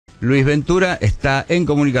Luis Ventura está en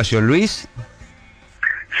comunicación. Luis.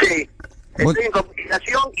 Sí, estoy en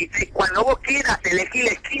comunicación y cuando vos quieras elegí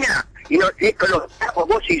la esquina y esto lo hago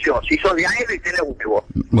vos y yo, si sos de Aero y tenés huevo.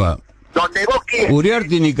 Bueno. Donde vos quieras.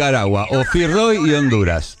 Uriarte y Nicaragua, o Firroy y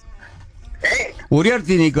Honduras.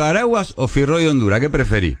 Uriarte y Nicaragua o Firroy y Honduras, ¿qué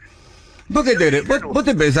preferís? ¿Vos qué te querés? ¿Vos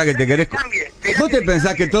te pensás que te querés? ¿Vos te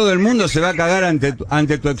pensás que todo el mundo se va a cagar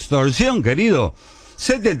ante tu extorsión, querido?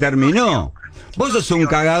 Se te terminó. Vos sos un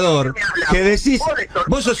cagador que decís,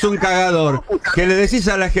 vos sos un cagador que le decís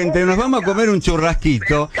a la gente, nos vamos a comer un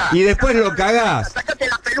churrasquito y después lo cagás.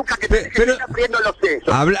 Pero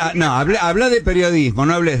habla de periodismo,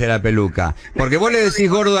 no hables de la peluca. Porque vos le decís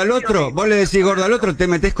gordo al otro, te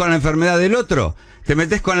metés con la enfermedad del otro, te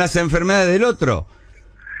metés con las enfermedades del otro.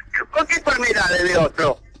 ¿Con qué enfermedades de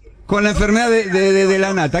otro? Con la enfermedad de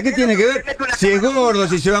la nata. ¿Qué tiene que ver? Si es gordo,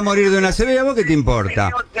 si se va a morir de una sevilla, ¿vos qué te importa?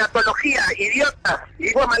 Patología, idiota,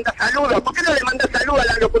 y vos mandás saludos. ¿Por qué no le mandás saludos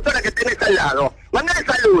a la locutora que tenés al lado? Mandale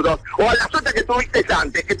saludos. O a las otras que tuviste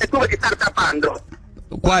antes, que te tuve que estar tapando.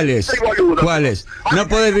 ¿Cuáles? ¿Cuáles? No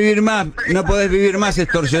podés vivir más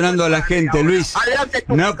extorsionando a la gente, Luis.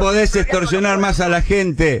 No podés extorsionar más a la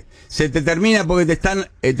gente. Se te termina porque te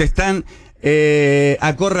están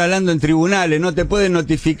acorralando en tribunales, no te pueden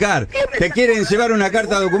notificar, te quieren llevar una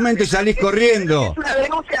carta de documento y salís corriendo.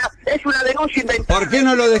 Es una denuncia inventada. ¿Por qué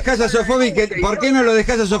no lo dejás a Sofobi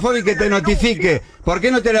que te notifique? ¿Por qué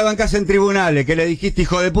no te la bancás en tribunales? Que le dijiste,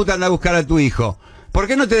 hijo de puta, anda a buscar a tu hijo. ¿Por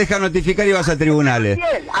qué no te dejas notificar y vas a tribunales?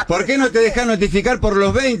 ¿Por qué no te dejas notificar por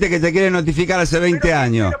los 20 que te quieren notificar hace 20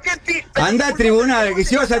 años? Andá a tribunales, que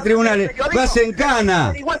si vas a tribunales, vas en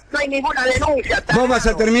cana. No hay ninguna denuncia. Vos vas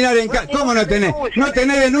a terminar en cana. ¿Cómo no tenés? No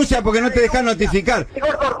tenés denuncia porque no te dejas notificar.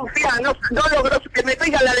 No logró que me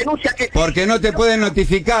traiga la denuncia que... Porque no te pueden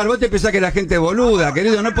notificar. Vos te pensás que la gente es boluda,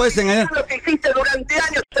 querido, no podés engañar. Lo que hiciste durante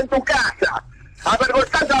años en tu casa.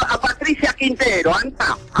 Avergonzando a Patricia Quintero,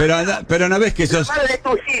 anda. Pero no ves que sos... de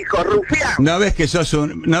tus hijos, rufián. No ves que sos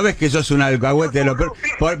un alcahuete.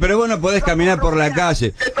 Pero vos no podés caminar por la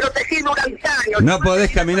calle. Te protegí durante años. No podés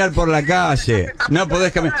caminar por la calle. No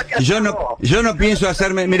podés caminar. Yo no pienso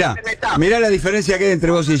hacerme... Mirá la diferencia que hay entre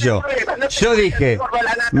vos y yo. Yo dije...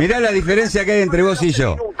 Mirá la diferencia que hay entre vos y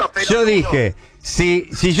yo. Yo dije... Si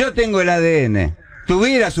yo tengo el ADN...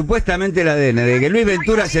 tuviera supuestamente el ADN de que Luis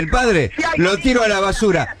Ventura es el padre, lo tiro a la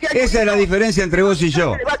basura. Esa es la diferencia entre vos y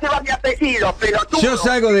yo. Yo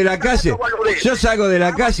salgo de la calle.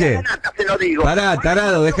 Pará,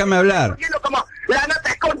 tarado, déjame hablar. La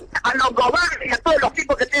nata es con a los gobernos y a todos los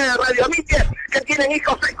tipos que tienen Radio Mitre, que tienen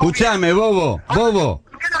hijos. Escuchame, bobo.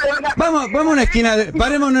 Vamos a una esquina,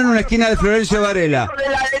 parémonos en una esquina de Florencio Varela.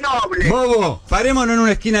 Bobo, parémonos en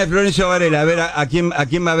una esquina de Florencio Varela, a ver a quién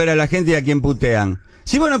va a ver a la gente y a quién putean.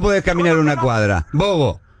 Si vos no podés caminar una cuadra,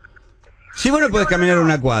 bobo. Si vos no podés caminar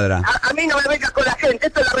una cuadra. A mí no me vengas con la gente,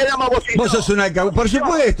 esto lo arreglamos vos y yo. Vos sos un alcahuete. Por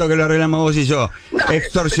supuesto que lo arreglamos vos y yo.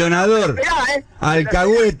 Extorsionador,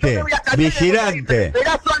 alcahuete, vigilante.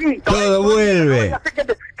 Todo vuelve.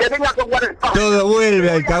 Todo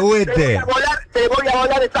vuelve, alcahuete. Te voy a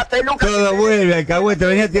volar esa peluca. Todo vuelve, alcahuete.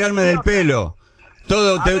 Venía a tirarme del pelo.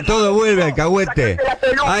 Todo vuelve, alcahuete.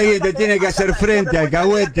 Alguien te tiene que hacer frente,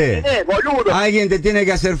 alcahuete. Alguien te tiene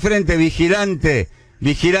que hacer frente, vigilante.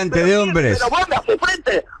 Vigilante de hombres. Pero vos me haces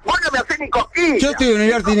frente, vos no me haces ni cosquillas. Yo estoy en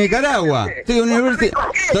Uriarte, Nicaragua.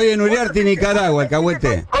 Estoy en Uriarte, Nicaragua,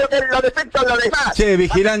 alcahuete. Los defectos lo demás. Che,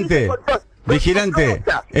 vigilante.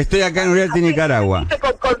 Estoy acá en Uriarte, Nicaragua.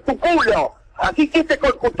 Con tu culo. Así que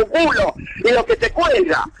con tu culo y lo que te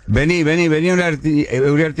cuelga. Vení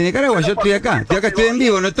a Uriarte, Nicaragua. Yo estoy acá. Estoy en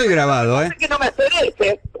vivo, no estoy grabado, Que no me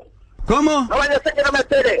esperes, ¿Cómo? No vaya a ser que no me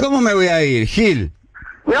esperes. ¿Cómo me voy a ir, Gil?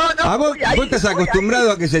 No, vos estás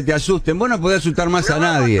acostumbrado a que se te asusten. Vos no podés asustar más a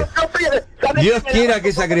nadie. Dios quiera que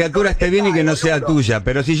esa criatura esté bien y que no sea tuya.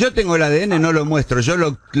 Pero si yo tengo el ADN no lo muestro. Yo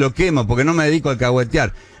lo quemo porque no me dedico a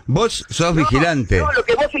alcahuetear. Vos sos vigilante. No, lo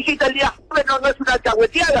que vos hiciste el día jueves no es una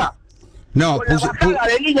alcahueteada. No,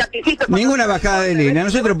 ninguna bajada de línea.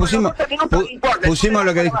 Nosotros pusimos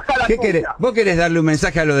lo que dijo. ¿Qué querés? ¿Vos querés darle un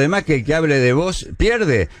mensaje a los demás que el que hable de vos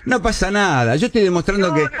pierde? No pasa nada. Yo estoy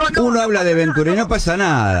demostrando que uno habla de Ventura y no pasa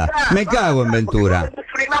nada. Me cago en Ventura. Es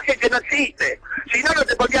una imagen que no existe. Si no, no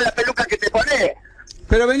te ponía la peluca que te ponés.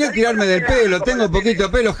 Pero venía a tirarme del pelo, tengo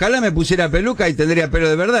poquito pelo, ojalá me pusiera peluca y tendría pelo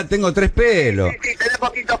de verdad, tengo 3 pelos. Sí, tenés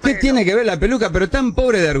poquito pelo. ¿Qué tiene que ver la peluca? Pero tan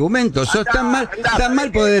pobre de argumentos, sos tan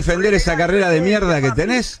mal podés defender esa carrera de mierda que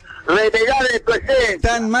tenés. renegar de tu esencia.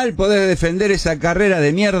 Tan mal podés defender esa carrera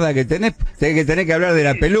de mierda que tenés que hablar de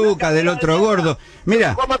la peluca, del otro gordo.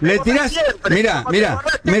 Mira, le tirás, mira,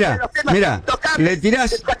 le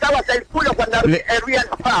tirás. Te sacabas el culo cuando hervían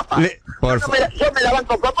las papas. Yo me la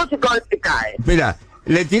banco con vos y con el que cae. Mira.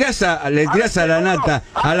 Le tirás a la nata,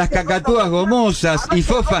 a las cacatúas gomosas y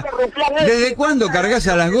fofas. ¿Desde cuándo cargas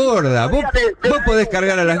a las gordas? ¿Vos podés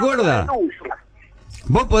cargar a las gordas?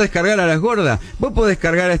 ¿Vos podés cargar a las gordas? ¿Vos podés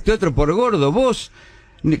cargar a este otro por gordo? ¿Vos?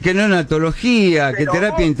 Que neonatología, que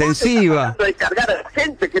terapia intensiva. De cargar a la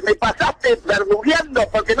gente, que me pasaste verdugueando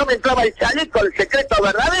porque no me entraba el chaleco, el secreto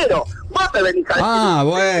verdadero. Vos te venís a decir. Ah,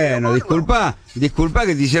 bueno, disculpa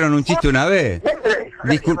que te hicieron un chiste una vez.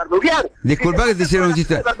 Disculpa que te hicieron un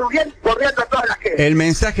chiste. El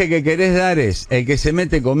mensaje que querés dar es, el que se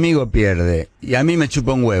mete conmigo pierde. Y a mí me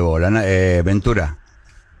chupa un huevo, Ventura.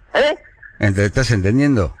 ¿Estás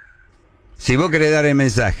entendiendo? Si vos querés dar el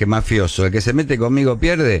mensaje mafioso, el que se mete conmigo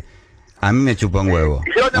pierde, a mí me chupa un huevo.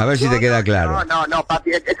 A ver si te queda claro. No,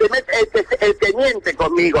 papi, el que miente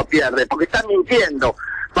conmigo pierde, porque está mintiendo.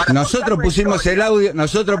 Nosotros pusimos el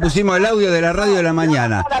audio de la radio de la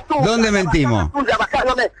mañana. ¿Dónde mentimos?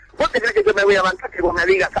 ¿Vos te crees que yo me voy a bancar que vos me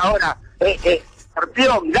digas ahora,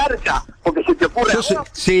 Escorpión, Garca, porque se te ocurre?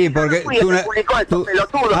 Sí, porque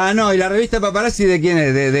no, ¿y la revista Paparazzi de quién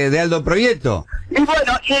es? ¿De Aldo Proyecto? Y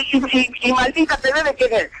bueno, y maldita TV de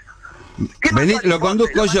quién es. Vení, lo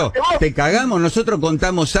conduzco yo. Te cagamos, nosotros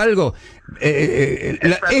contamos algo.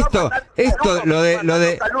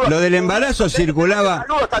 Lo del embarazo circulaba.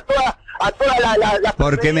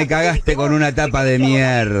 Porque me cagaste con una tapa de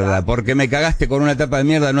mierda. Porque me cagaste con una tapa de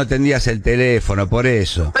mierda, no atendías el teléfono, por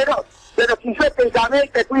eso. Pero si yo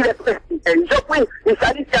pensamente fui de frente, yo fui y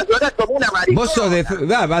saliste a llorar como una maricona. Vos sos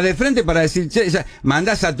vas de frente para decir, che,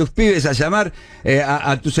 mandás a tus pibes a llamar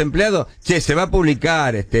a tus empleados, che, se va a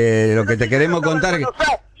publicar lo que te queremos contar.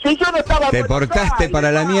 Si yo no estaba te portaste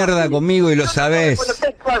para la mierda conmigo y lo sabés. Cuando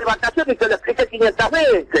tengo de vacaciones te lo expliqué 500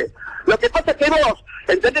 veces. Lo que pasa es que vos,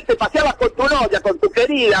 ¿entendés? Te paseabas con tu novia, con tu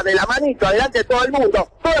querida, de la manito, adelante de todo el mundo.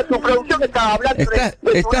 Toda tu producción estaba hablando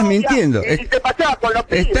estás mintiendo. Y te paseabas con los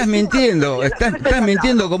pibes. Estás mintiendo, estás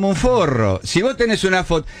mintiendo como un forro. Si vos tenés una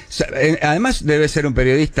foto, además debes ser un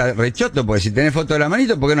periodista rechoto, porque si tenés fotos de la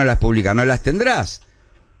manito, ¿por qué no las publicas? No las tendrás.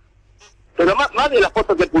 Pero más de las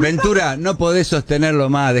fotos que publicás. Ventura, no podés sostenerlo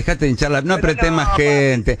más, dejate de hincharla, no apretes más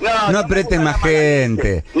gente, no apretes más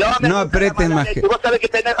gente, no apretes más gente. Vos sabés que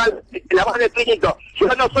tenés la voz de Pinito. Yo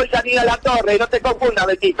no soy Janina La Torre, no te confundas,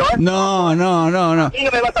 Betito, ¿eh? No. A mí no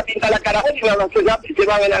me vas a pintar la cara y me vas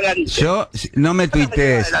a ver la nariz. Yo, no me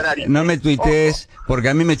tuitees, porque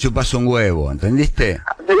a mí me chupas un huevo, ¿entendiste?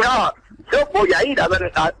 No. Yo voy a ir a ver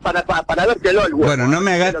para vértelo el huevo. Bueno, no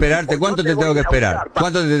me hagas esperarte. ¿Cuánto te tengo que esperar?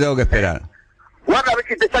 ¿Cuánto te tengo que esperar? Guarda a ver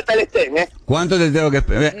si te salta el estén, ¿eh? ¿Cuánto te tengo que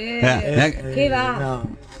esperar? ¿Qué va? No.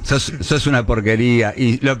 Sos una porquería.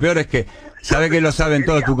 Y lo peor es que, ¿sabes que lo saben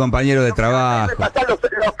todos tus compañeros de trabajo?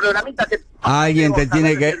 Alguien te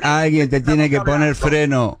tiene que poner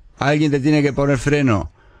freno. Alguien te tiene que poner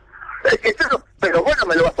freno. Pero vos no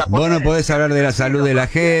me lo vas a poner. Vos no podés hablar de la salud de la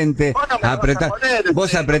gente.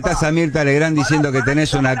 Vos apretás a Mirta Legrand diciendo que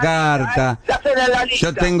tenés una carta.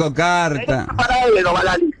 Yo tengo carta.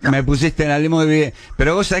 Me pusiste en la lista muy bien.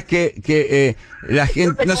 Pero vos sabés que la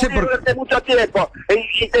gente, no sé por qué. Mucho tiempo.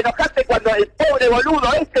 Y te enojaste cuando el pobre boludo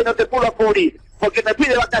no te pudo cubrir. Porque me fui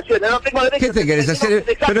de vacaciones, no tengo derecho. ¿Qué te querés hacer?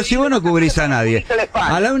 Pero si vos no cubrís a nadie.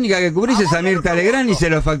 A la única que cubrís es a Mirta Legrand y se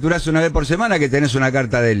lo facturás una vez por semana que tenés una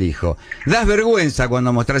carta del hijo. Das vergüenza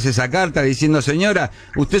cuando mostrás esa carta diciendo, señora,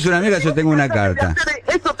 usted es una mierda, yo tengo una carta.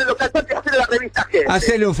 Eso te lo cantaste hacer en la revista Gente.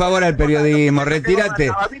 Hacele un favor al periodismo, retirate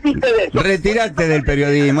del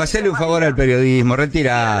periodismo, hacele un favor al periodismo,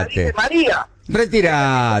 retirate.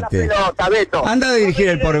 Retirate. Anda a dirigir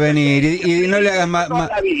el Porvenir y no le hagas más.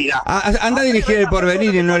 Anda a dirigir el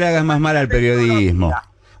Porvenir y no le hagas más mal al periodismo.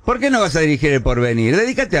 ¿Por qué no vas a dirigir el Porvenir?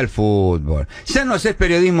 Dedícate al fútbol. Ya no haces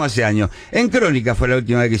periodismo hace años. En Crónica fue la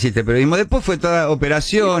última vez que hiciste periodismo. Después fue todas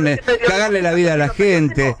operaciones, cagarle la vida a la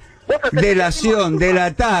gente. Delación,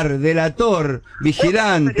 delator,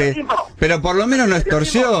 vigilante, pero por lo menos no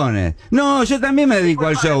extorsiones. No, yo también me dedico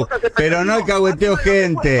al show, pero no alcahueteo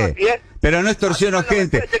gente, pero no extorsiono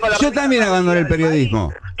gente. Yo también abandoné el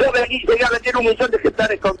periodismo. Yo llegué a meter 1 millón de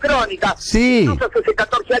ejemplares con Crónica. Sí. Hace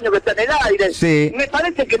 14 años que está en el aire. Sí. Me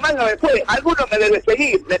parece que mal no me fue. Alguno me debe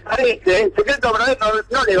seguir, me parece. El secreto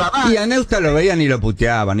no le va mal. Y a Neusta lo veían y lo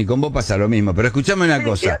puteaban, y con vos pasa lo mismo. Pero escuchame una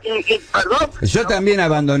cosa. ¿Perdón? Yo también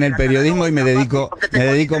abandoné el periodismo y me dedico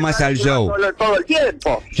más al show. Todo el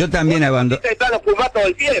tiempo. Yo también abandoné. Todo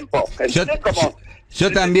el tiempo.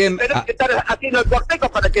 Yo también... Tenés que estar haciendo el cortejo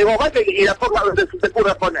para que vos vayas y la forma donde se te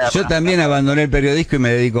ocurra ponerla. Yo también abandoné el periodismo y me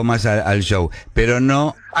dedico más al show, pero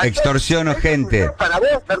no extorsiono gente. Para vos,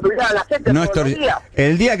 perjudicar a la gente No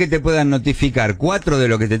el día que te puedan notificar 4 de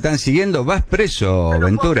los que te están siguiendo, vas preso,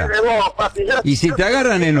 Ventura. Vos, papi, Y si te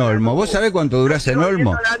agarran en Olmo, ¿vos sabés cuánto durás en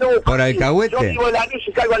Olmo? Por alcahuete. Yo vivo en la luz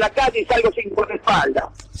y salgo a la calle y salgo sin espalda.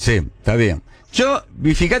 Sí, está bien. Yo,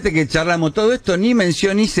 y fíjate que charlamos todo esto, ni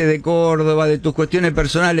mención hice de Córdoba, de tus cuestiones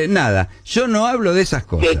personales, nada. Yo no hablo de esas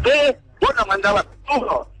cosas. ¿De qué? Vos no mandabas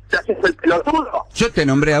todo. ¿Te haces el pelotudo? ¿Yo te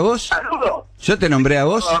nombré a vos? Saludo. ¿Yo te nombré a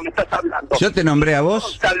vos? No, me estás hablando. ¿Yo te nombré a vos?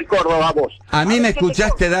 Consta de Córdoba, vos. ¿A mí me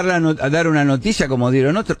escuchaste dar una noticia como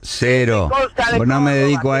dieron otros? Cero. Pues no me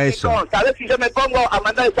dedico a eso. A ver si yo me pongo a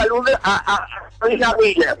mandar el saludo a Luisa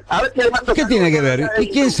Willer. A ver si le mando. ¿Qué tiene que ver? ¿Y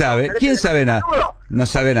quién sabe? ¿Quién sabe nada? No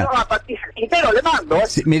sabe nada. No, a Patricia Quintero le mando.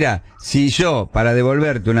 Mira, si yo, para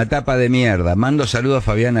devolverte una tapa de mierda, mando saludo a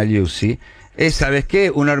Fabiana Liuzzi, es, ¿sabes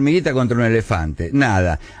qué? Una hormiguita contra un elefante.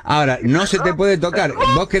 Nada. Ahora, no se te puede tocar.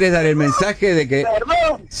 ¿Vos querés dar el mensaje de que...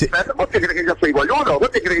 Perdón. ¿Vos te crees que yo soy boludo?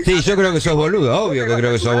 ¿Vos te crees que Sí, yo creo que sos boludo. Obvio que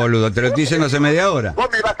creo que sos boludo. Te lo estoy diciendo hace media hora. ¿Vos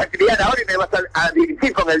me vas a criar ahora y me vas a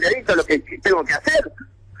dirigir con el dedito lo que tengo que hacer?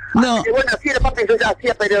 No. Así que bueno, así era, papi, yo ya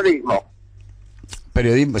hacía periodismo.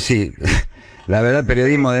 Periodismo, sí. La verdad,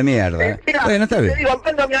 periodismo de mierda. Mira, Bueno, está bien. te digo,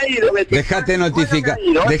 ¿cuándo me ha ido? Dejate notificar.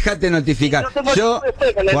 Dejate notificar. Yo,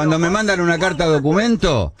 cuando me mandan una carta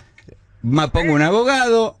documento, pongo un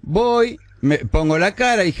abogado, voy, me pongo la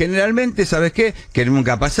cara y generalmente, ¿sabes qué? Que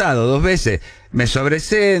nunca ha pasado, 2 veces. Me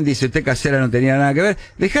sobreseen, dice usted casera no tenía nada que ver.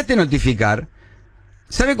 Dejate notificar.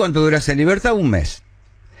 ¿Sabe cuánto duras en libertad? 1 mes.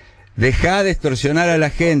 Dejá de extorsionar a la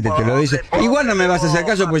gente, te lo dice. Igual no me vas a hacer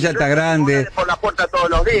caso pues ya estás grande. Por la puerta todos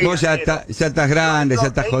los días. Vos ya estás grande, ya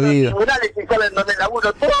estás jodido.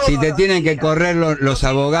 Si te tienen que correr los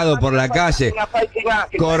abogados por la calle,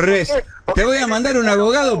 corres. Te voy a mandar un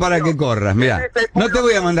abogado para que corras, mira. No te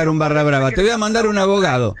voy a mandar un barra brava, te voy a mandar un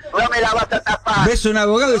abogado. No me la vas a tapar. Ves un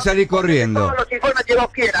abogado y salís corriendo. Todos los informes que vos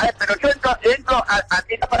quieras, pero yo entro a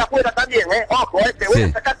tirar para afuera también, Ojo, te voy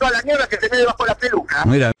a sacar toda la mierda que tenés debajo de la peluca.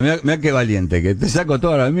 Mira qué valiente, que te saco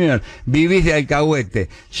toda la mierda. Vivís de alcahuete.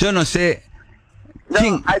 Yo no sé...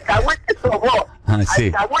 No, alcahuete sos vos. Sí.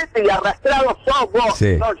 Alcahuete y arrastrado sos vos,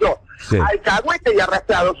 sí. no yo. Sí. Alcahuete y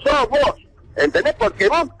arrastrado sos vos. ¿Entendés? Porque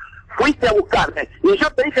vos fuiste a buscarme y yo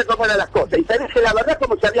te dije cómo eran las cosas y te dije la verdad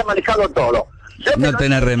como se había manejado todo. No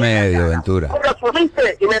tenés remedio, Ventura. Vos lo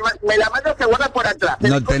subiste y me la mandaste a guardar por atrás.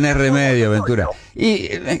 No tenés remedio, Ventura. Y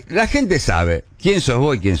la gente sabe quién sos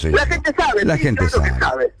vos y quién soy yo. La gente sabe. La gente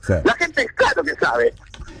sabe. La gente claro que sabe.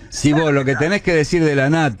 Si vos lo que tenés que decir de la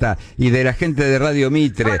nata y de la gente de Radio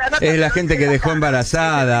Mitre es la gente que dejó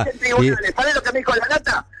embarazada. ¿Sabés lo que me dijo la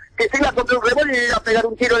nata? Que se iba a comprar un revólver y le iba a pegar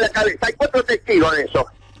un tiro en la cabeza. Hay 4 testigos de eso.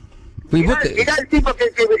 Mirá el tipo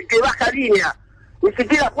que baja línea. Ni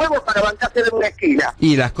siquiera huevos para bancarse en una esquina.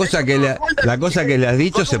 Y las cosas que le has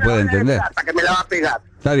dicho se puede entender. Que me la va a pegar.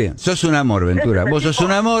 Está bien, sos un amor, Ventura. Vos sos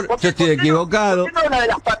un amor, yo estoy equivocado. ¿Por qué no hablas de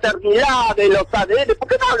las paternidades, de los ADN? ¿Por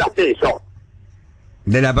qué no hablas de eso?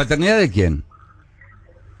 ¿De la paternidad de quién?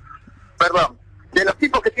 Perdón, de los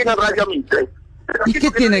tipos que tienen Radio Mitre. ¿Y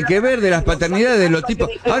qué tiene que ver de las paternidades de los tipos?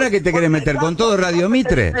 ¿Ahora que te querés meter con todo Radio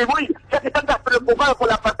Mitre? Ya que están tan preocupados por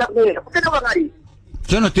la paternidad, ¿por qué no van ahí?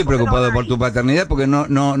 Yo no estoy preocupado por tu paternidad porque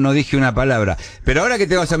no dije una palabra. Pero ahora que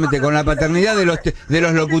te vas a meter con la paternidad de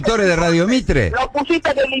los locutores de Radio Mitre. Lo pusiste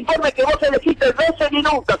en el informe que vos elegiste 12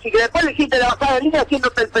 minutos y que después elegiste la bajada de línea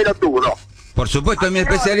haciéndote el pelotudo. Por supuesto, es mi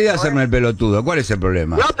especialidad hacerme el pelotudo. ¿Cuál es el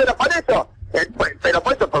problema? No, pero por eso. Pero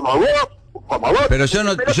por eso como vos. Pero yo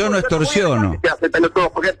no extorsiono. Te hace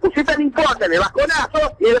pelotudo porque pusiste el informe de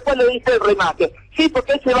bajonazo y después le diste el remate. Sí,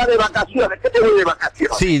 porque él se va de vacaciones. ¿Qué te voy de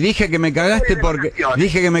vacaciones? Sí, dije que me cagaste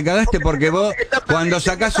porque vos cuando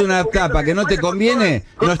sacás una tapa que no te conviene,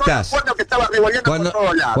 no estás.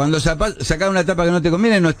 Cuando sacás una tapa que no te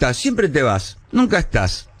conviene, no estás. Siempre te vas. Nunca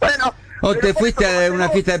estás. Bueno. O te fuiste a una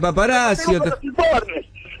fiesta de paparazzi.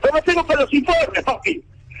 ¿Cómo hacemos con los informes, papi?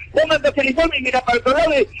 Vos mandas el informe y mira para el otro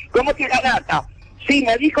lado cómo que la data. Sí,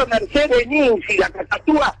 me dijo Mercedes Ninzi, la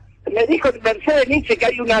catatúa, me dijo Mercedes Ninzi que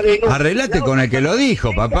hay una denuncia. Arreglate con el que lo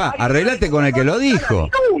dijo, papá. Arreglate con el que lo dijo.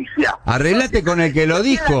 Arreglate con el que lo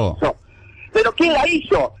dijo. ¿Pero quién la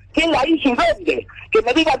hizo? ¿Quién la hizo y dónde? Que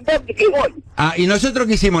me digan dónde que voy. Ah, ¿y nosotros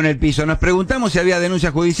qué hicimos en el piso? ¿Nos preguntamos si había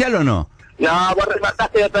denuncia judicial o no? No, vos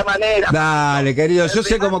remataste de otra manera. Dale, querido, yo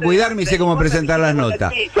sé cómo cuidarme y sé cómo presentar las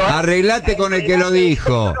notas. Arreglate con el que lo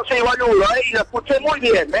dijo. No soy boludo, lo escuché muy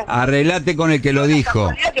bien, Arreglate con el que lo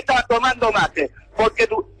dijo. La que estaba tomando mate, porque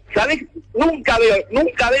 ¿sabés? Nunca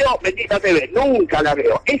veo Bendita TV, nunca la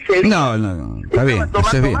veo. Ese día, No, está bien,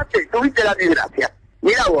 eso es bien. Tuviste la desgracia.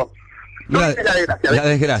 Mirá vos, tuviste la desgracia. La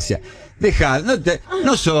desgracia. Deja,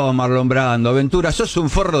 no sos Marlon Brando, Ventura, sos un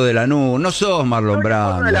forro de Lanús, no sos Marlon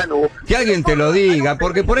Brando. Que alguien te lo diga,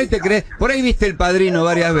 porque por ahí te crees, por ahí viste El Padrino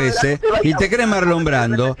varias veces y te crees Marlon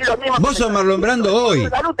Brando. Vos sos Marlon Brando hoy.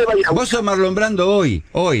 Vos sos Marlon Brando hoy,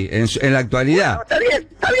 en la actualidad.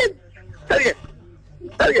 Está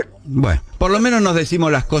bien. Bueno, por lo menos nos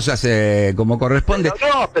decimos las cosas como corresponde.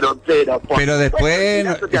 Pero después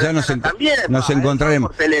ya nos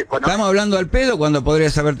encontraremos. Estamos hablando al pedo cuando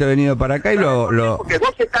podrías haberte venido para acá y Porque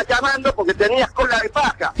vos estás llamando porque tenías cola de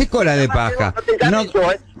paja. ¿Qué cola de paja?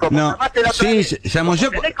 No, sí, llamo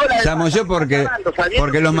yo porque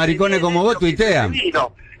los maricones como vos tuitean.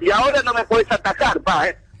 Y ahora no me podés atacar,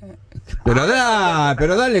 Pero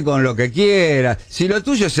dale con lo que quieras. Si lo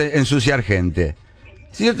tuyo es ensuciar gente.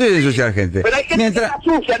 Si yo estoy de ensuciar gente. Pero hay gente que está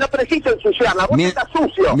sucia, no preciso ensuciarla. Vos estás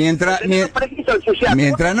sucio.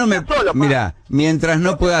 Mientras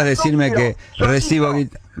no puedas decirme que recibo...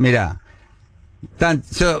 Mirá,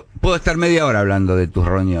 yo puedo estar media hora hablando de tus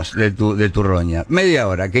roños, de tu roña. Media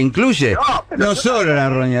hora, que incluye no solo la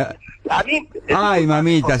roña. Ay,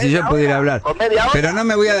 mamita, si yo pudiera hablar. Pero no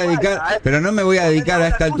me voy a dedicar a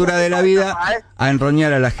esta altura de la vida a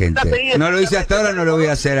enroñar a la gente. No lo hice hasta ahora, no lo voy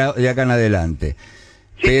a hacer de acá en adelante.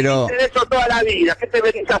 Pero eso toda la vida, ¿qué te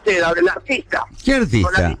venís a hacer ahora, el artista? ¿Qué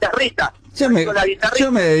artista? Con la guitarrita.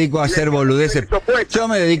 Yo me dedico a hacer boludeces. Yo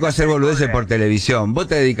me dedico a hacer boludeces por televisión. Vos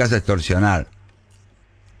te dedicas a extorsionar.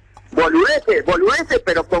 Boludeces,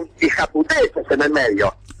 pero con hijaputeces en el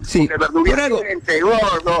medio. Sí,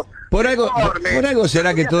 por algo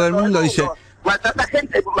será que todo el mundo dice...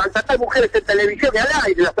 Maltratar mujeres en televisión y al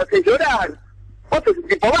aire, las hace llorar. Vos sos un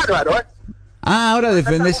tipo bárbaro, ahora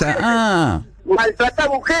defendés a... Maltratar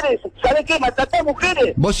mujeres, ¿sabés qué? Maltratar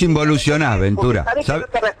mujeres. Vos involucionás, Ventura.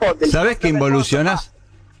 ¿Sabés que involucionás?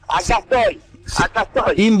 Acá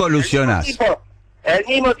estoy. Involucionás. El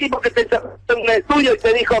mismo tipo que te encerró en el estudio y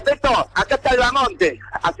te dijo, Beto, acá está el Bamonte.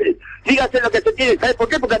 Dígase lo que se tiene. ¿Sabes por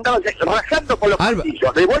qué? Porque andabas rajando por los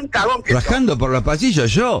pasillos. De buen cagón que ¿rajando por los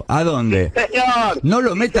pasillos yo? ¿A dónde? Sí, señor. No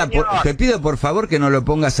lo meta, te pido por favor que no lo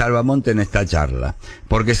pongas a Bamonte en esta charla.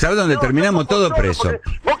 Porque sabes dónde terminamos todo preso.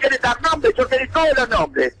 Vos querés dar nombres, yo querés todos los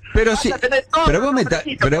nombres. Pero sí,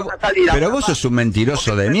 pero vos sos un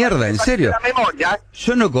mentiroso de mierda, ¿en serio?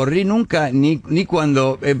 Yo no corrí nunca, ni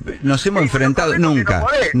cuando nos hemos enfrentado, nunca.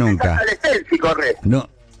 No.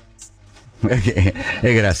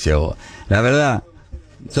 Es gracioso. La verdad,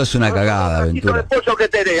 sos una cagada, Ventura.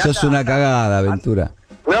 Sos una cagada, Ventura.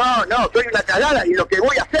 No, soy una cagada y lo que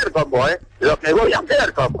voy a hacer con vos,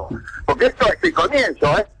 porque esto es el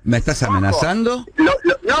comienzo, ¿Me estás amenazando? No,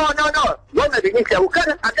 vos me viniste a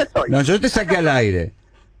buscar, acá estoy. No, yo te saqué al aire.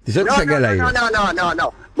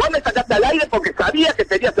 No. Vos me sacaste al aire porque sabía que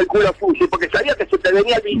tenías el culo sucio, porque sabía que se te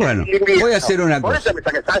venía el Bueno, voy a hacer una cosa. Por eso me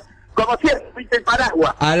sacaste, como siempre, viste el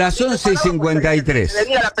paraguas. A las 11:53.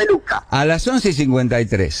 Venía la peluca. A las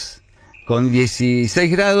 11:53, con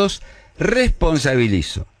 16 grados,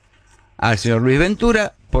 responsabilizo al señor Luis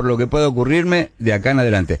Ventura por lo que pueda ocurrirme de acá en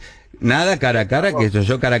adelante. Nada cara a cara, que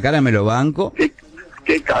yo cara a cara me lo banco.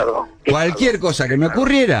 Qué cabrón. Cualquier cosa que me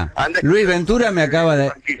ocurriera, Luis Ventura me acaba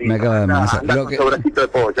de amenazar. Bracito de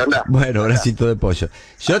pollo, anda. Bueno, bracito de pollo.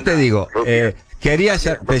 Yo te digo, te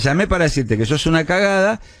llamé para decirte que sos una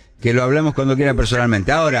cagada, que lo hablemos cuando quiera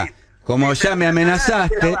personalmente. Ahora, como ya me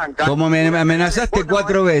amenazaste,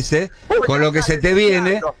 4 veces, con lo que se te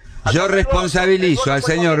viene, yo responsabilizo al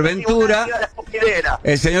señor Ventura.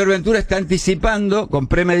 El señor Ventura está anticipando con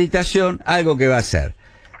premeditación algo que va a hacer.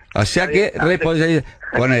 O sea que responsabilidad.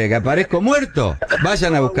 Ponele que aparezco muerto,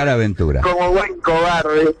 vayan a buscar a Ventura. Como buen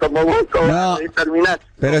cobarde, no,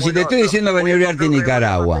 pero si te estoy diciendo venir a Uriarte,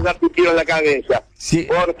 Nicaragua. En la cabeza. Sí.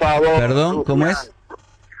 Por favor. Perdón, ¿cómo es?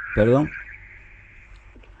 Perdón.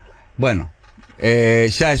 Bueno,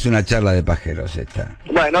 ya es una charla de pajeros esta.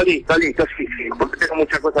 Bueno, listo, sí, porque tengo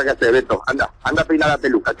muchas cosas que hacer, Beto. Anda a peinar la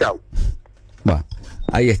peluca, chau. Bueno,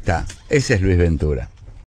 ahí está. Ese es Luis Ventura.